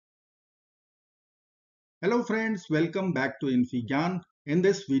Hello friends, welcome back to infyGyan. In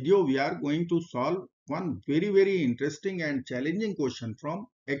this video, we are going to solve one very interesting and challenging question from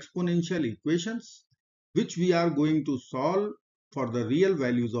exponential equations, which we are going to solve for the real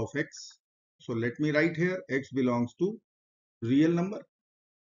values of x. So let me write here, x belongs to real number.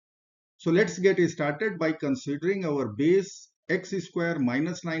 So let's get started by considering our base x square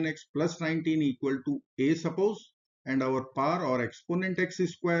minus 9x plus 19 equal to a, suppose, and our power or exponent x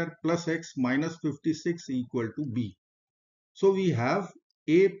square plus x minus 56 equal to b. So we have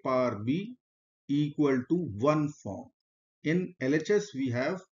a power b equal to 1 form. In LHS we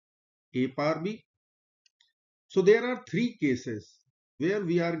have a power b. So there are three cases where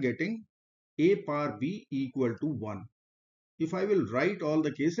we are getting a power b equal to 1. If I will write all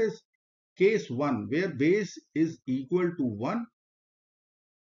the cases, case 1 where base is equal to 1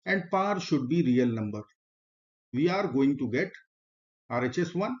 and power should be real number, we are going to get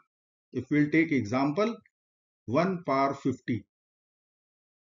RHS 1. If we'll take example 1 power 50,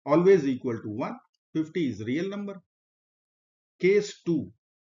 always equal to 1, 50 is real number. Case 2,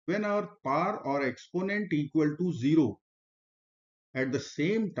 when our power or exponent equal to 0, at the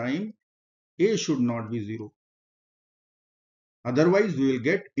same time a should not be 0. Otherwise we will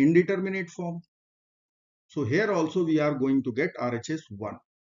get indeterminate form. So here also we are going to get RHS 1.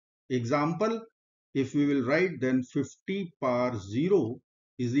 Example, if we will write, then 50 power 0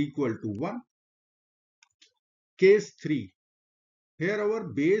 is equal to 1. Case 3, here our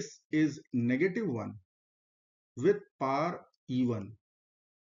base is negative 1 with power even.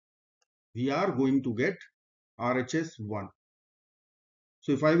 We are going to get RHS 1.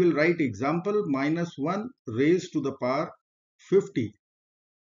 So if I will write example minus 1 raised to the power 50,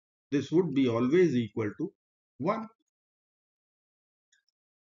 this would be always equal to 1.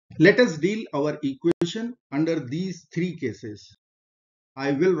 Let us deal our equation under these three cases.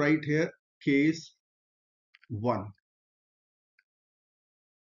 I will write here case 1.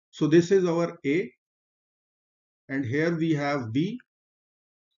 So this is our A and here we have B.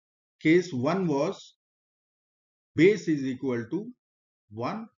 Case 1 was base is equal to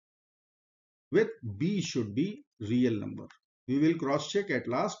 1 with B should be real number. We will cross check at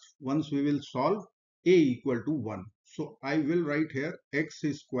last once we will solve A equal to 1. So I will write here x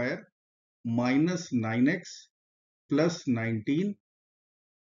square minus 9x plus 19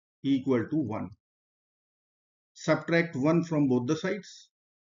 equal to 1. Subtract 1 from both the sides.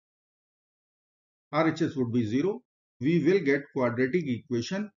 RHS would be 0. We will get quadratic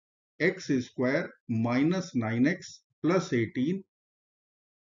equation x square minus 9x plus 18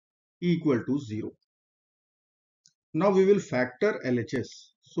 equal to 0. Now we will factor LHS.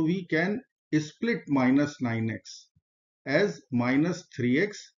 So we can split minus 9x as minus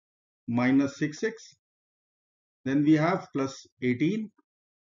 3x minus 6x. Then we have plus 18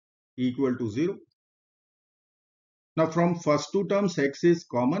 equal to 0. Now from first two terms x is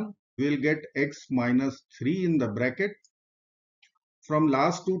common. We will get x minus 3 in the bracket. From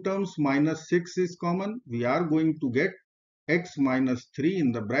last two terms minus 6 is common. We are going to get x minus 3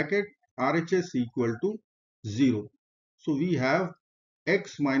 in the bracket. RHS equal to 0. So we have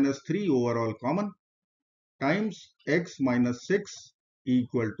x minus 3 overall common times x minus 6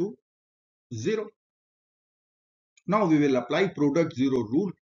 equal to 0. Now we will apply product 0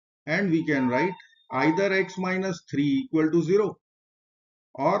 rule and we can write either x minus 3 equal to 0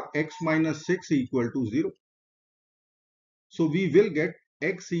 or x minus 6 equal to 0. So we will get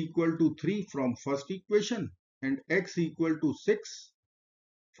x equal to 3 from first equation and x equal to 6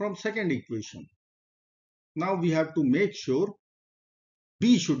 from second equation. Now we have to make sure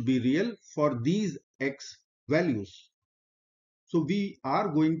b should be real for these x values. So we are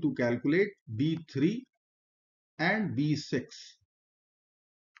going to calculate b3 and b6.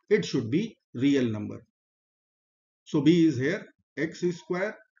 It should be real number. So b is here x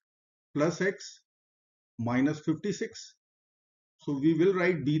square plus x minus 56. So we will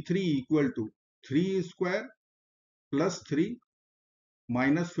write b3 equal to 3 square plus 3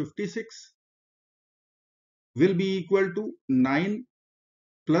 minus 56 will be equal to 9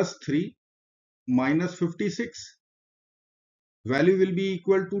 plus 3 minus 56. Value will be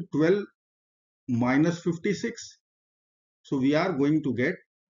equal to 12 minus 56. So we are going to get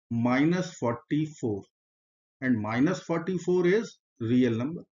minus 44 and minus 44 is real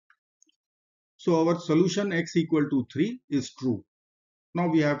number. So our solution x equal to 3 is true. Now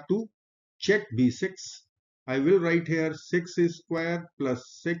we have to check b6. I will write here 6 square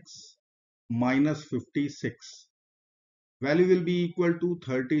plus 6 minus 56. Value will be equal to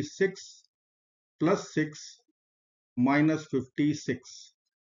 36 plus 6 minus 56.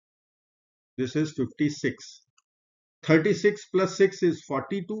 This is 56. 36 plus 6 is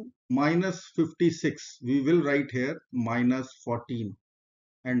 42 minus 56. We will write here minus 14.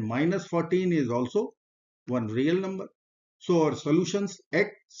 And minus 14 is also one real number. So our solutions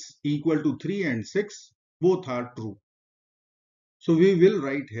x equal to 3 and 6 both are true. So we will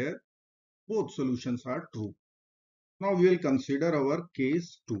write here both solutions are true. Now we will consider our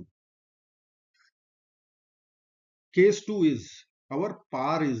case 2. Case 2 is our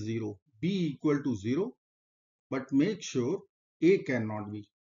par is 0, b equal to 0, but make sure a cannot be.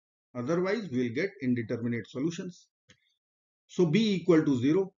 Otherwise we will get indeterminate solutions. So b equal to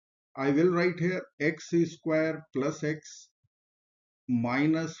 0, I will write here x square plus x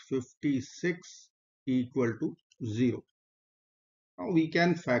minus 56 equal to 0. Now we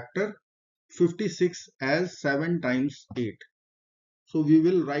can factor 56 as 7 times 8. So we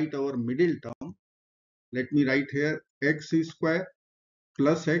will write our middle term. Let me write here x square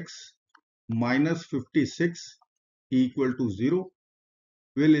plus x minus 56 equal to 0.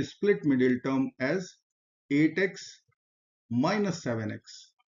 We'll split middle term as 8x minus 7x.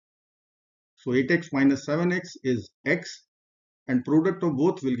 So 8x minus 7x is x, and product of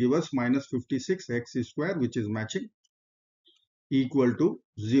both will give us minus 56x square, which is matching, equal to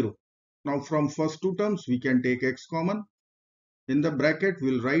 0. Now from first two terms we can take x common. In the bracket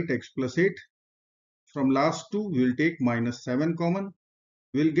we'll write x plus 8. From last two we'll take minus 7 common.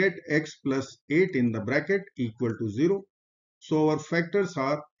 We'll get x plus 8 in the bracket equal to 0. So our factors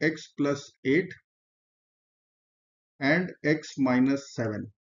are x plus 8 and x minus 7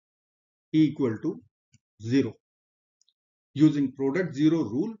 equal to 0. Using product 0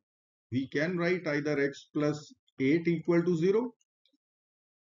 rule, we can write either x plus 8 equal to 0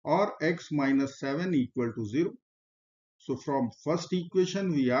 or x minus 7 equal to 0. So from first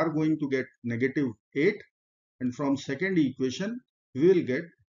equation we are going to get negative 8, and from second equation we will get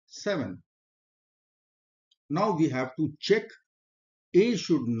 7. Now we have to check a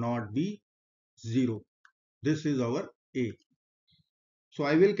should not be 0. This is our a. So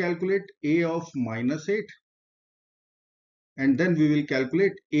I will calculate a of minus 8, and then we will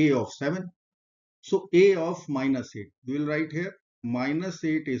calculate a of 7. So a of minus 8, we will write here minus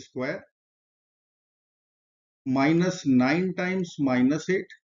 8 square minus 9 times minus 8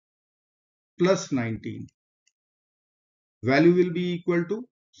 plus 19. Value will be equal to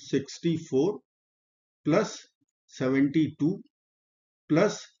 64 plus 72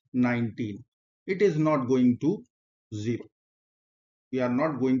 plus 19. It is not going to 0. We are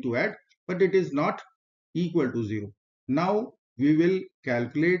not going to add, but it is not equal to 0. Now we will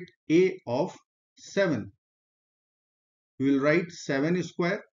calculate a of 7. We will write 7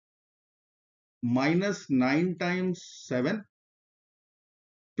 square minus 9 times 7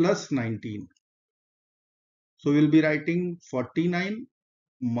 plus 19. So we will be writing 49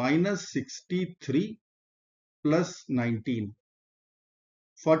 minus 63 plus 19.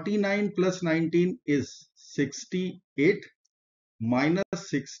 49 plus 19 is 68 minus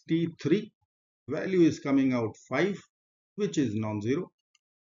 63. Value is coming out 5, which is non-zero.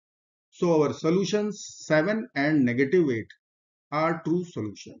 So our solutions 7 and negative 8 are true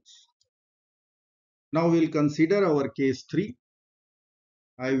solutions. Now we will consider our case 3.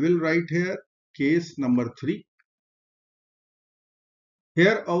 I will write here case number 3.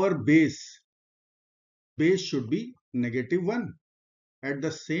 Here our base should be negative 1. At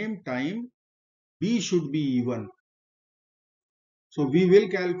the same time, b should be even. So we will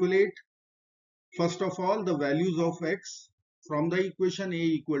calculate first of all the values of x from the equation a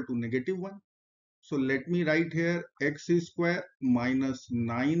equal to negative 1. So let me write here x square minus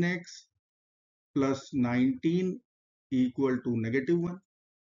 9x plus 19 equal to negative 1.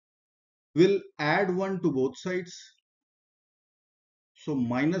 We'll add 1 to both sides. So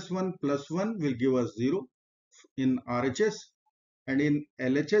minus 1 plus 1 will give us 0 in RHS, and in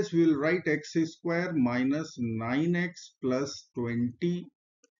LHS we will write x square minus 9x plus 20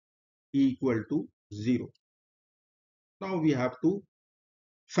 equal to 0. Now we have to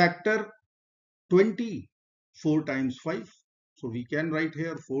factor 20 4 times 5. So we can write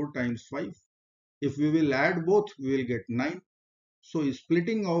here 4 times 5. If we will add both, we will get 9. So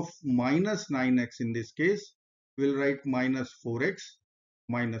splitting of minus 9x in this case, we will write minus 4x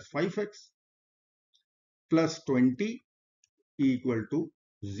minus 5x plus 20 equal to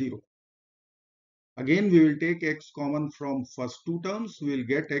 0. Again, we will take x common from first two terms. We will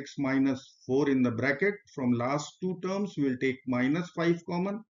get x minus 4 in the bracket. From last two terms, we will take minus 5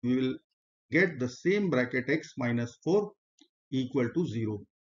 common. We will get the same bracket x minus 4 equal to 0.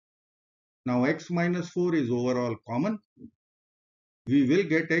 Now x minus 4 is overall common. We will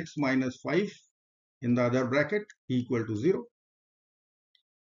get x minus 5 in the other bracket equal to 0.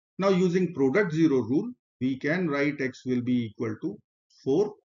 Now using product 0 rule, we can write x will be equal to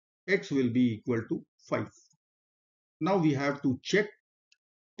 4, x will be equal to 5. Now we have to check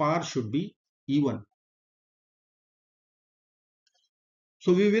par should be even.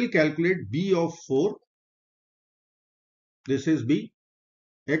 So we will calculate b of 4. This is b,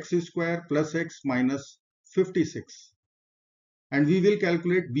 x square plus x minus 56. And we will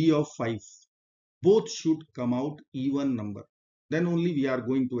calculate b of 5. Both should come out even number. Then only we are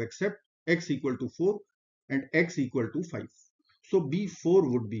going to accept x equal to 4 and x equal to 5. So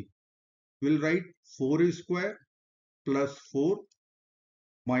b4 would be, we'll write 4 square plus 4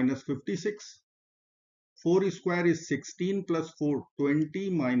 minus 56. 4 square is 16 plus 4, 20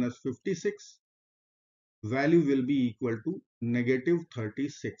 minus 56. Value will be equal to negative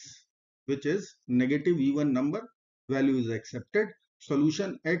 36, which is negative even number. Value is accepted.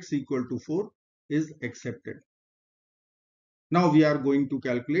 Solution x equal to 4 is accepted. Now we are going to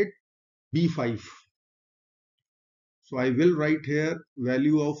calculate b5. So I will write here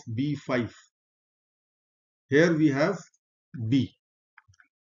value of b5. Here we have b.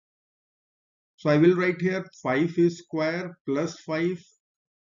 So I will write here 5 square plus 5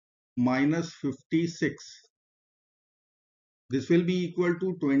 minus 56. This will be equal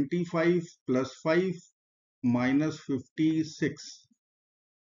to 25 plus 5 minus 56.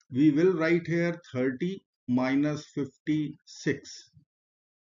 We will write here 30 minus 56.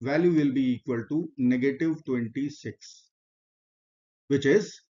 Value will be equal to negative 26, which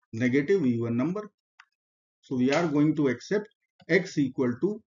is negative even number. So we are going to accept x equal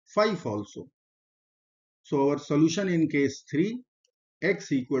to 5 also. So our solution in case 3,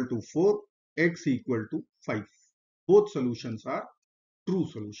 x equal to 4, x equal to 5. Both solutions are true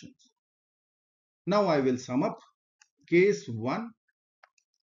solutions. Now I will sum up. Case 1,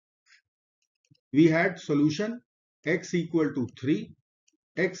 we had solution x equal to 3,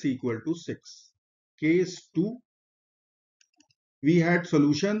 x equal to 6. Case 2, we had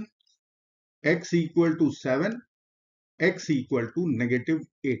solution x equal to 7, x equal to negative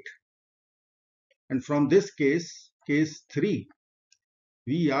 8. And from this case, case 3,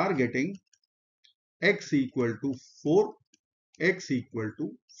 we are getting x equal to 4, x equal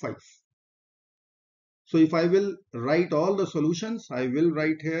to 5. So if I will write all the solutions, I will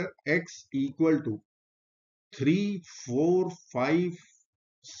write here x equal to 3, 4, 5,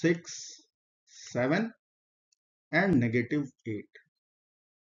 6, 7 and negative 8.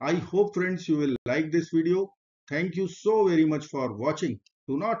 I hope friends you will like this video. Thank you so very much for watching.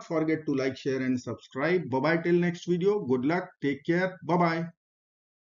 Do not forget to like, share and subscribe. Bye bye till next video. Good luck. Take care. Bye bye.